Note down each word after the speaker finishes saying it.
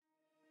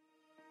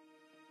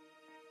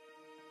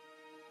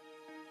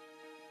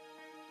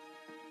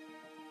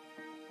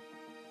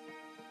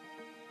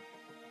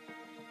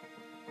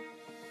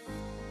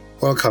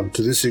Welcome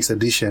to this week's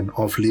edition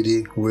of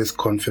Leading with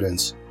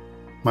Confidence.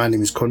 My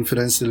name is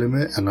Confidence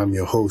Silime and I'm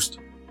your host.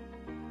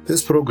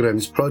 This program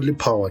is proudly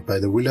powered by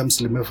the William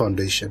Silime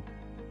Foundation,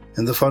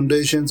 and the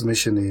foundation's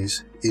mission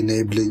is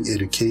enabling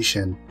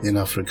education in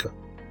Africa.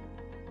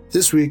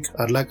 This week,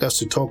 I'd like us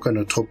to talk on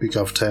a topic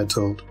I've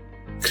titled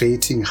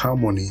Creating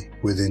Harmony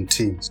Within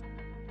Teams.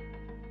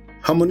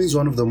 Harmony is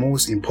one of the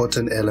most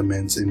important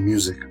elements in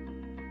music.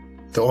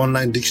 The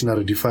online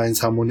dictionary defines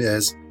harmony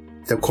as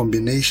the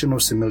combination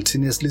of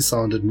simultaneously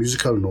sounded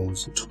musical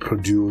notes to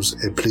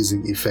produce a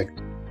pleasing effect.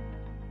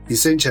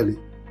 Essentially,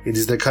 it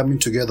is the coming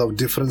together of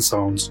different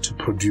sounds to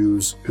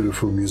produce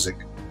beautiful music.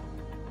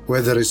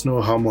 Where there is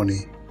no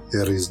harmony,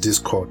 there is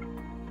discord.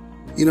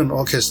 In an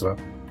orchestra,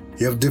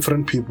 you have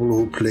different people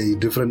who play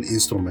different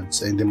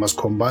instruments, and they must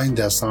combine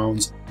their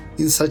sounds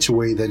in such a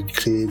way that it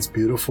creates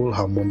beautiful,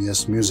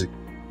 harmonious music.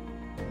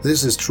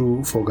 This is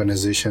true for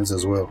organizations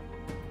as well.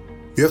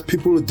 You have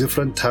people with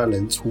different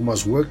talents who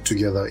must work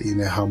together in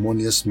a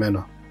harmonious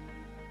manner.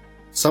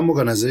 Some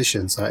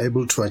organizations are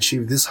able to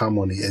achieve this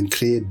harmony and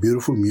create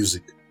beautiful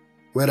music,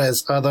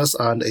 whereas others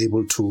aren't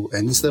able to,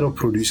 and instead of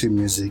producing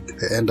music,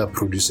 they end up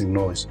producing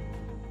noise.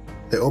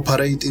 They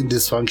operate in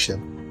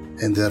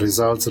dysfunction, and their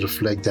results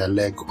reflect their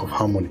lack of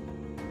harmony.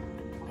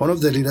 One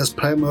of the leader's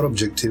primary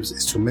objectives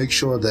is to make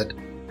sure that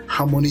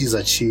harmony is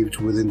achieved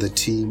within the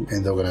team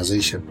and the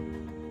organization.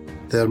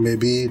 There may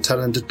be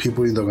talented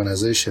people in the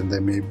organization,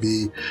 there may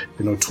be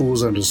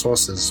tools and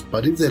resources,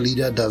 but if the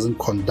leader doesn't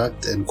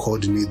conduct and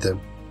coordinate them,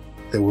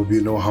 there will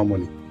be no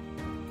harmony.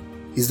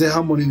 Is there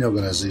harmony in the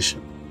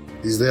organization?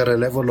 Is there a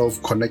level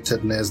of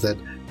connectedness that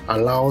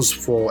allows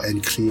for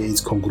and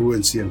creates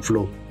congruency and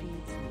flow?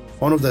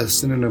 One of the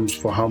synonyms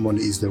for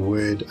harmony is the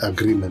word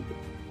agreement.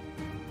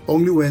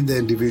 Only when the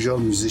individual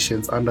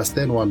musicians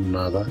understand one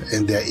another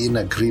and they are in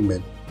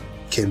agreement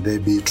can there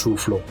be true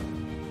flow.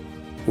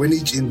 When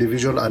each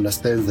individual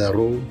understands their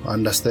role,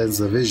 understands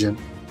the vision,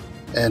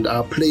 and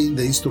are playing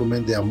the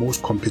instrument they are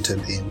most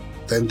competent in,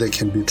 then there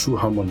can be true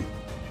harmony.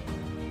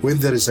 When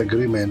there is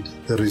agreement,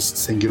 there is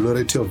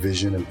singularity of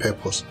vision and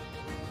purpose.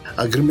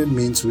 Agreement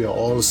means we are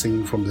all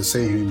singing from the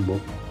same hymn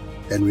book,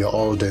 and we are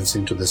all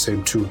dancing to the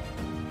same tune.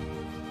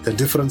 The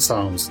different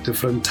sounds,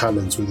 different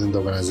talents within the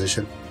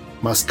organization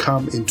must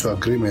come into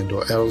agreement,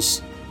 or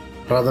else,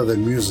 rather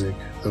than music,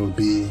 there will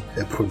be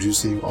a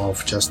producing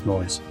of just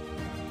noise.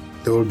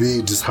 There will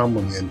be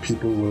disharmony and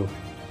people will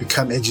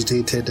become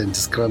agitated and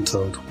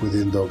disgruntled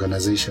within the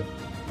organization.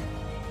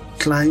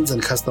 Clients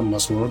and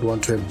customers will not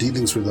want to have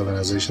dealings with the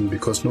organization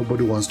because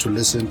nobody wants to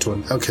listen to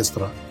an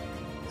orchestra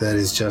that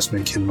is just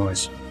making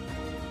noise.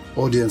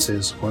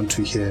 Audiences want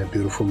to hear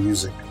beautiful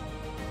music.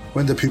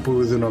 When the people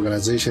within an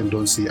organization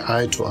don't see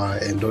eye to eye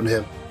and don't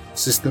have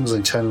systems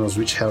and channels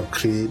which help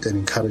create and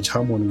encourage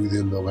harmony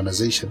within the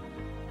organization,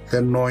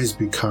 then noise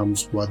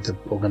becomes what the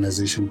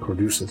organization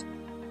produces.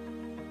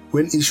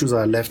 When issues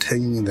are left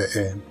hanging in the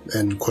air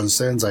and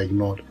concerns are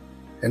ignored,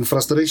 and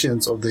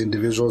frustrations of the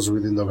individuals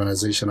within the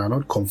organization are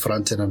not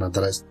confronted and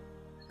addressed,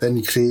 then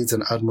it creates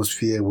an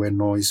atmosphere where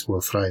noise will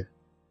thrive.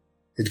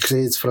 It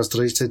creates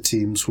frustrated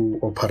teams who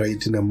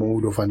operate in a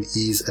mode of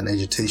unease and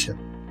agitation.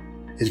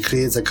 It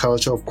creates a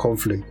culture of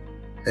conflict,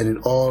 and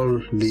it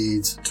all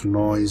leads to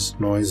noise,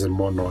 and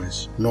more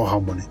noise, no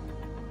harmony.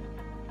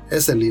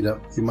 As a leader,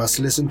 you must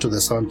listen to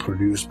the sound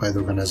produced by the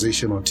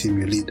organization or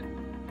team you lead.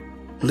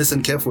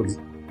 Listen carefully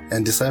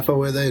and decipher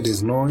whether it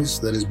is noise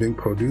that is being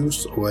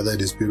produced or whether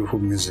it is beautiful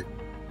music.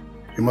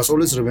 You must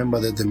always remember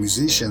that the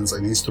musicians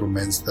and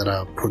instruments that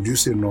are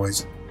producing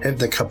noise have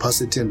the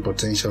capacity and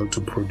potential to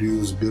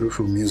produce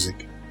beautiful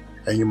music,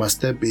 and you must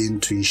step in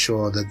to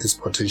ensure that this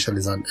potential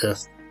is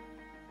unearthed.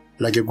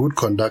 Like a good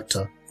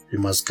conductor, you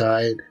must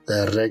guide,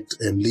 direct,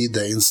 and lead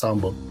the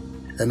ensemble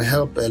and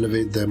help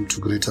elevate them to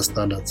greater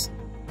standards.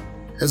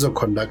 As a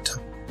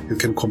conductor, you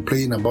can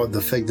complain about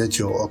the fact that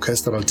your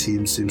orchestral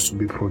team seems to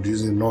be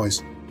producing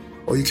noise,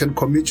 or you can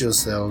commit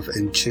yourself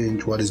and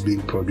change what is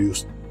being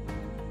produced.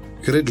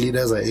 Great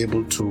leaders are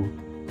able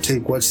to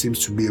take what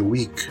seems to be a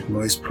weak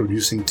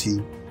noise-producing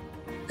team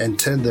and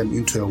turn them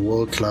into a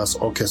world-class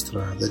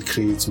orchestra that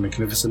creates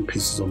magnificent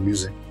pieces of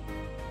music.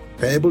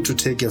 They're able to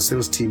take a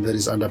sales team that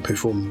is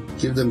underperforming,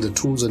 give them the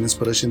tools and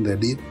inspiration they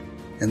need,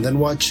 and then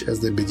watch as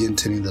they begin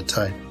turning the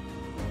tide.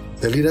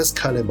 The leader's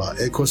caliber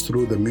echoes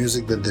through the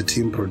music that the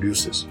team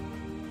produces.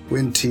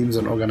 When teams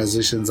and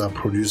organizations are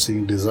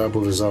producing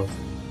desirable results,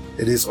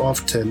 it is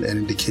often an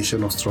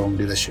indication of strong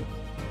leadership.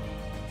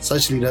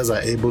 Such leaders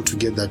are able to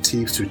get their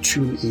teams to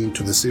tune in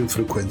to the same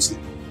frequency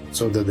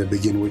so that they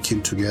begin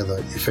working together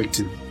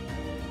effectively.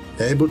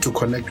 They're able to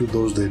connect with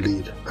those they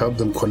lead, help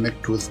them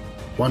connect with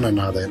one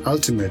another, and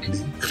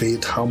ultimately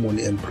create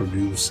harmony and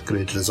produce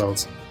great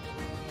results.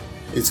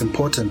 It's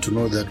important to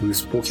know that we've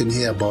spoken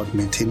here about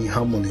maintaining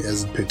harmony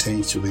as it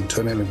pertains to the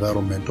internal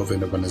environment of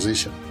an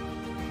organization.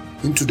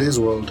 In today's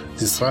world,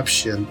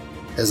 disruption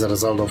as a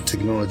result of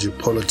technology,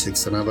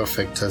 politics, and other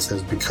factors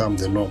has become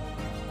the norm.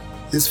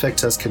 These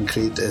factors can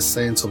create a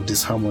sense of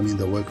disharmony in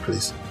the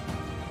workplace.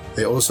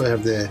 They also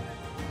have the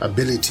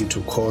ability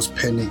to cause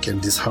panic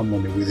and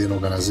disharmony within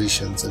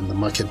organizations and the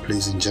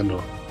marketplace in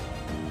general.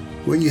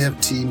 When you have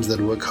teams that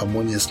work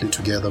harmoniously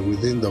together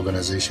within the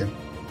organization,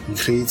 it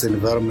creates an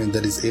environment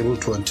that is able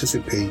to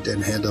anticipate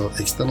and handle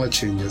external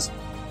changes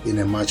in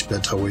a much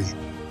better way.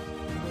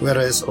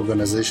 Whereas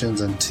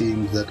organizations and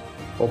teams that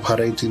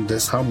operate in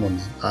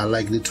disharmony are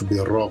likely to be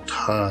rocked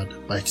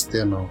hard by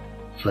external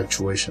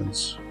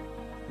fluctuations.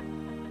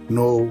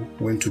 Know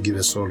when to give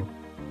a solo.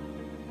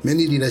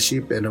 Many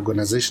leadership and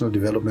organizational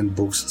development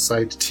books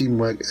cite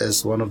teamwork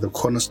as one of the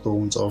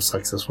cornerstones of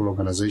successful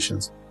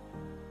organizations.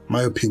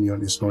 My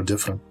opinion is no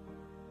different.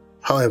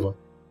 However,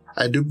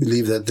 I do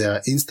believe that there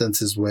are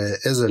instances where,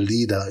 as a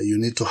leader, you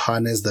need to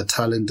harness the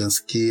talent and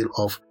skill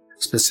of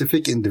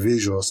specific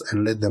individuals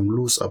and let them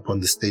loose upon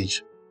the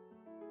stage.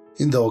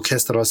 In the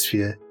orchestral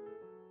sphere,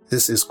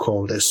 this is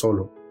called a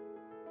solo.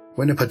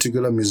 When a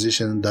particular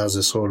musician does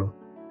a solo,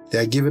 they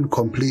are given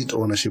complete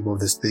ownership of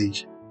the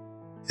stage.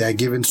 They are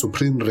given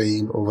supreme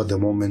reign over the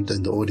moment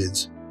and the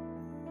audience.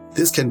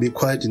 This can be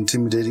quite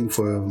intimidating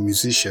for a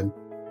musician,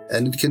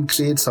 and it can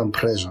create some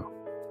pressure.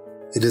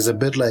 It is a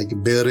bit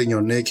like bearing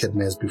your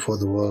nakedness before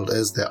the world,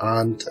 as there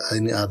aren't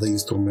any other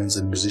instruments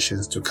and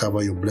musicians to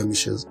cover your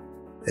blemishes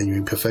and your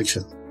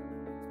imperfections.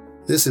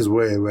 This is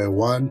where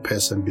one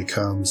person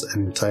becomes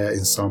an entire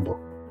ensemble,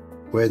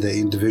 where the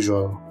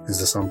individual is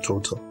the sum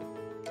total.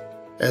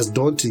 As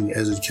daunting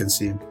as it can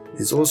seem,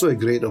 it's also a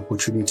great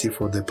opportunity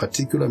for the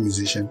particular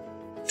musician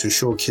to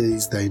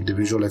showcase their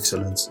individual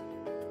excellence.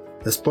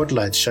 The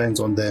spotlight shines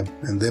on them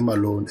and them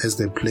alone as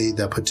they play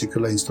their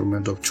particular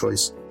instrument of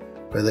choice,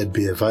 whether it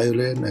be a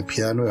violin, a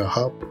piano, a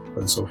harp,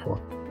 and so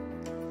forth.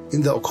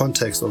 In the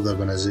context of the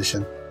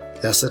organization,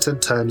 there are certain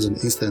times and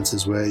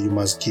instances where you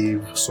must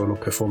give solo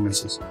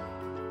performances.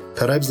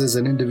 Perhaps there's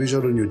an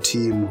individual on your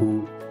team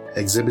who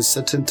exhibits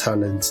certain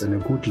talents and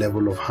a good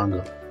level of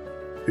hunger.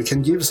 You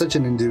can give such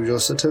an individual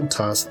certain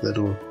tasks that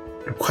will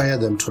require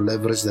them to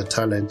leverage their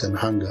talent and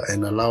hunger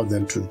and allow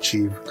them to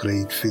achieve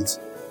great feats.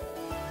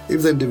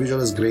 If the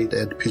individual is great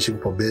at pitching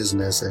for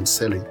business and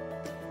selling,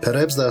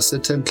 perhaps there are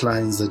certain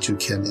clients that you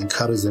can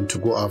encourage them to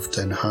go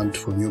after and hunt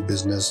for new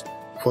business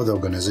for the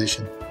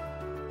organization.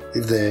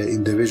 If the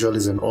individual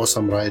is an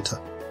awesome writer,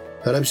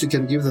 perhaps you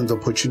can give them the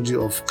opportunity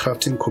of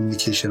crafting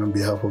communication on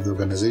behalf of the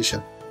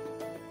organization.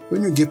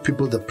 When you give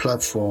people the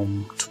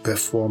platform to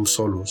perform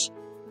solos,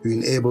 you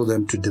enable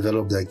them to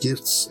develop their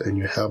gifts and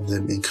you help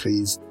them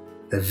increase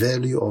the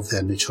value of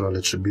their natural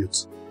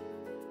attributes.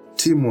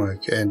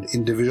 Teamwork and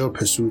individual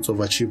pursuits of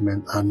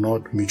achievement are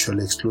not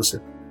mutually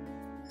exclusive.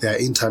 They are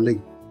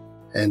interlinked,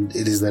 and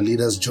it is the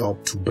leader's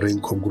job to bring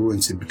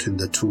congruency between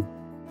the two.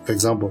 For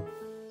example,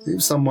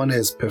 if someone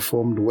has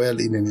performed well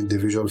in an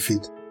individual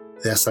feat,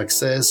 their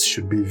success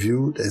should be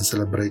viewed and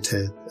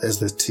celebrated as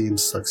the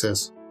team's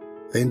success.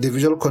 The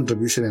individual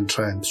contribution and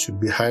triumph should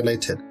be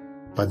highlighted,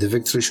 but the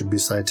victory should be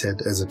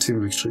cited as a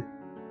team victory.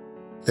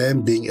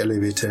 Them being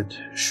elevated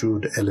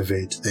should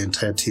elevate the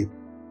entire team.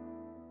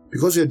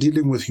 Because you're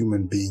dealing with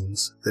human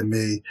beings, there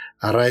may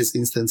arise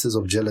instances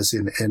of jealousy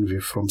and envy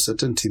from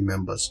certain team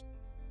members.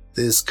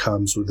 This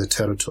comes with the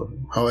territory.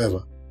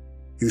 However,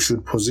 you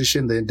should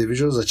position the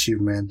individual's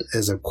achievement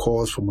as a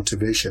cause for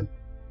motivation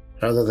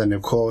rather than a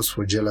cause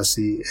for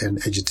jealousy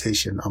and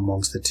agitation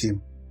amongst the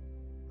team.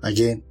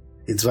 Again,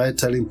 it's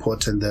vitally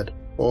important that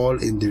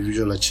all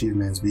individual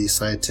achievements be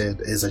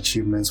cited as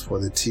achievements for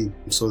the team,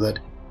 so that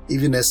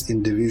even as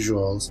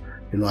individuals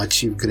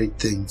achieve great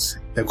things,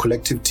 the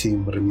collective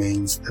team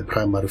remains the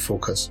primary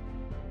focus.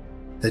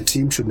 The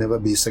team should never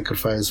be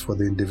sacrificed for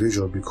the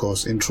individual,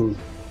 because in truth,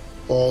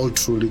 all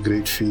truly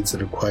great feats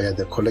require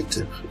the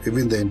collective.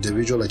 Even the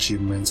individual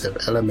achievements have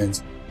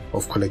elements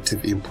of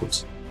collective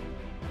inputs.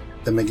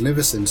 The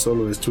magnificent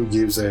soloist who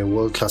gives a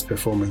world-class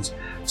performance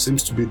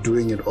seems to be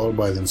doing it all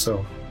by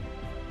themselves.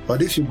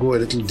 But if you go a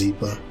little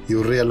deeper,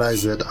 you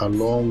realize that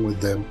along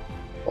with them,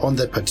 on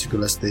that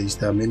particular stage,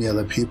 there are many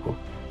other people.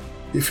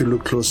 If you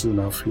look closely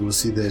enough, you will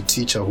see the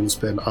teacher who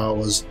spent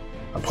hours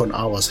upon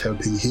hours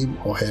helping him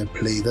or her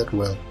play that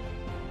well,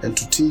 and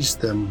to teach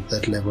them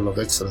that level of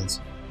excellence.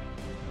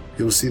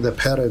 You will see the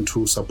parent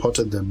who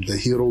supported them, the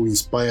hero who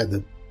inspired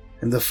them,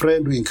 and the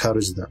friend who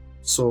encouraged them.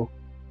 So,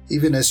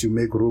 even as you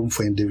make room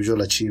for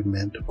individual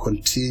achievement,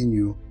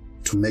 continue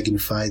to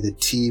magnify the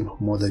team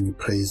more than you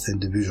praise the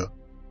individual.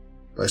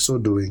 By so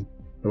doing,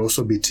 you'll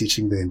also be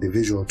teaching the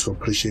individual to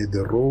appreciate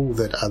the role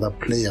that other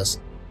players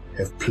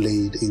have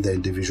played in their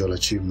individual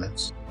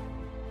achievements.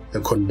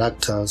 The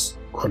conductor's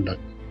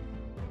conduct.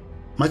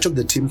 Much of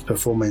the team's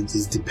performance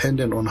is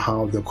dependent on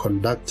how the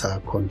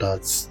conductor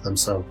conducts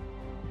themselves.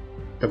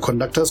 The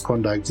conductor's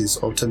conduct is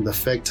often the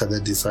factor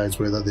that decides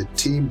whether the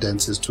team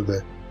dances to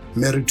the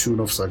merry tune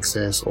of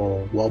success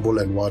or wobble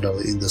and waddle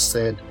in the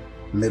sad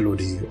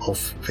melody of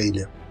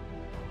failure.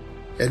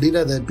 A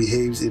leader that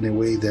behaves in a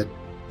way that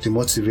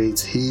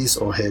demotivates his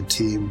or her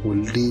team will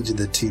lead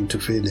the team to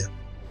failure.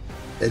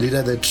 A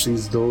leader that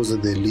treats those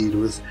that they lead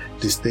with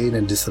disdain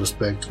and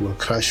disrespect will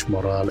crush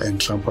morale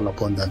and trample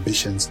upon the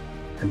ambitions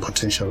and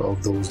potential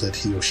of those that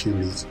he or she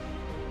leads.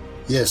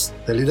 Yes,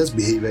 the leader's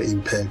behavior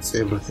impacts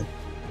everything.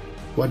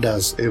 What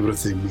does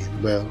everything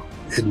mean? Well,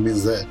 it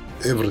means that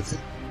everything.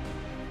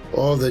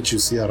 All that you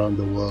see around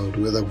the world,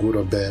 whether good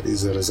or bad,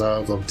 is a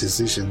result of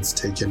decisions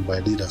taken by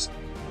leaders.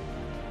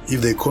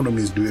 If the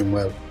economy is doing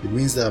well, it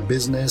means there are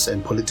business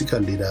and political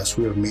leaders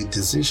who have made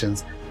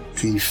decisions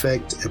to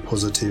effect a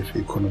positive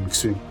economic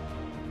swing.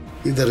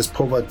 If there is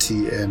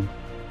poverty and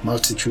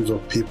multitudes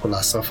of people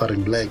are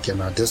suffering lack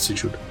and are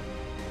destitute,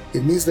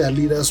 it means there are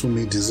leaders who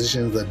made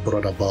decisions that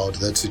brought about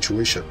that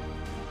situation.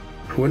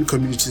 When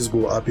communities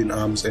go up in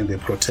arms and they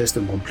protest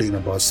and complain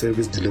about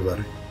service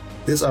delivery,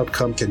 this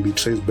outcome can be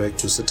traced back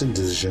to certain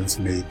decisions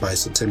made by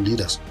certain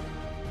leaders.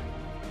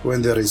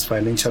 When there is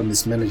financial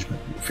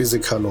mismanagement,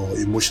 physical or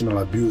emotional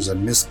abuse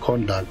and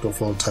misconduct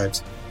of all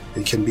types,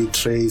 it can be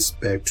traced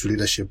back to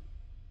leadership.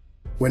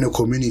 When a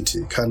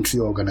community, country,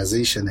 or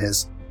organization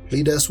has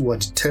leaders who are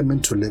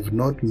determined to live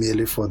not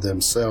merely for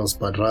themselves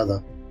but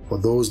rather for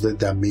those that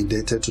they are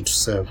mandated to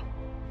serve,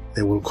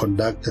 they will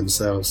conduct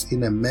themselves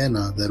in a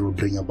manner that will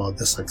bring about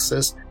the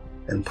success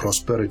and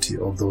prosperity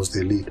of those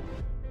they lead.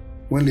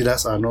 When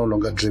leaders are no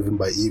longer driven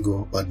by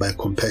ego but by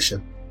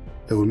compassion,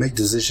 they will make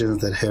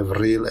decisions that have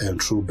real and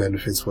true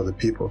benefits for the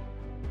people.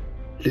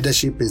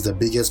 Leadership is the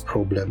biggest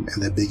problem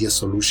and the biggest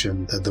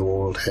solution that the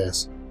world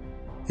has.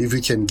 If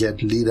we can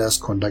get leaders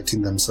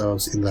conducting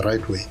themselves in the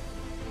right way,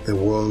 the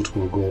world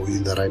will go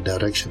in the right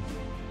direction.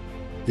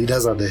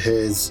 Leaders are the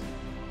heads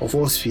of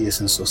all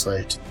spheres in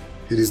society.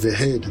 It is the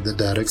head that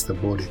directs the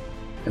body,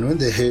 and when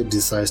the head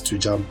decides to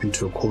jump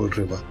into a cold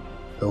river,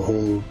 the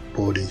whole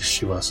body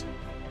shivers.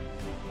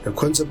 The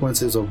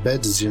consequences of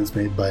bad decisions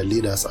made by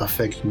leaders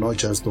affect not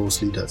just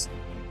those leaders,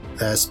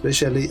 they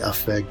especially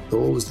affect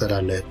those that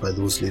are led by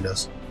those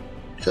leaders.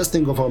 Just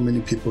think of how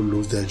many people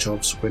lose their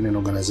jobs when an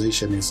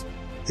organization is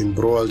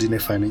embroiled in a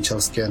financial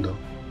scandal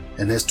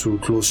and has to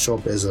close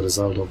shop as a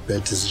result of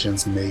bad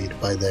decisions made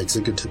by the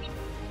executives.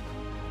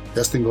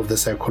 Just think of the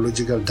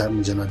psychological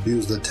damage and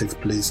abuse that takes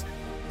place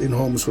in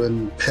homes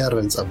when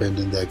parents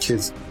abandon their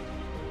kids.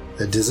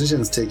 The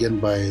decisions taken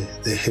by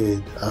the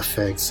head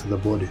affects the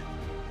body.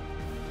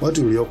 What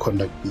will your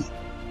conduct be?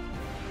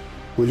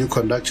 Will you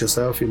conduct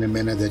yourself in a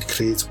manner that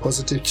creates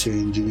positive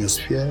change in your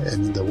sphere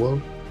and in the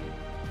world?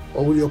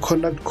 Or will your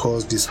conduct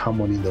cause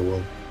disharmony in the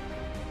world?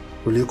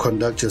 Will you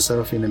conduct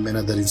yourself in a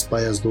manner that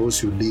inspires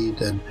those you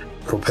lead and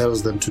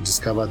propels them to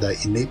discover their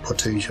innate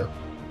potential?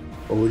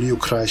 Or will you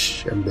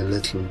crush and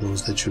belittle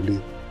those that you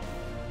lead?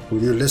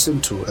 Will you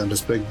listen to and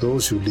respect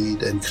those you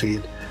lead and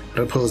create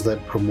ripples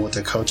that promote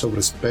a culture of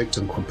respect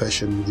and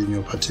compassion within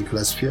your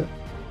particular sphere?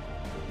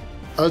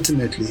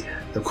 Ultimately,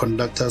 the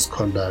conductor's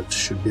conduct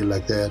should be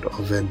like that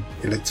of an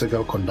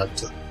electrical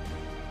conductor.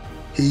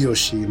 He or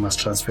she must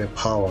transfer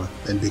power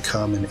and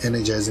become an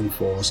energizing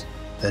force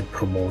that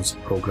promotes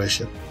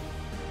progression.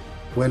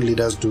 When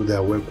leaders do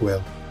their work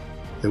well,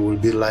 there will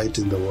be light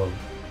in the world,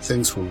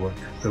 things will work,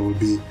 there will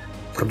be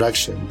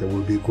production, there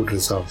will be good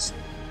results.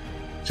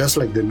 Just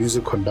like the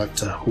music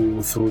conductor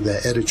who, through their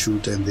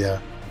attitude and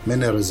their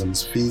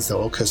mannerisms, feeds the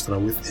orchestra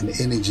with an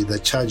energy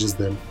that charges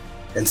them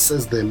and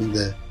sets them in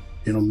the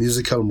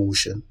musical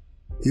motion,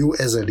 you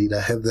as a leader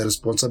have the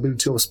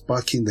responsibility of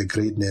sparking the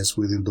greatness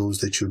within those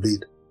that you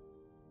lead.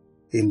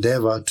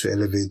 Endeavor to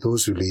elevate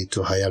those you lead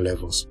to higher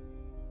levels.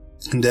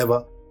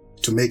 Endeavor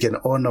to make an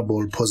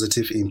honorable,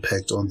 positive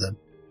impact on them.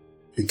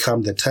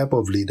 Become the type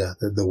of leader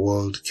that the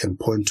world can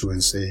point to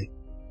and say,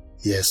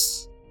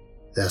 yes,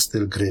 there are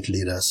still great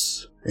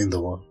leaders in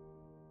the world.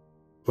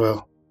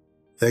 Well,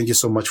 thank you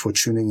so much for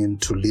tuning in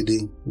to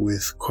Leading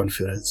with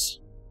Confidence.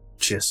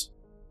 Cheers.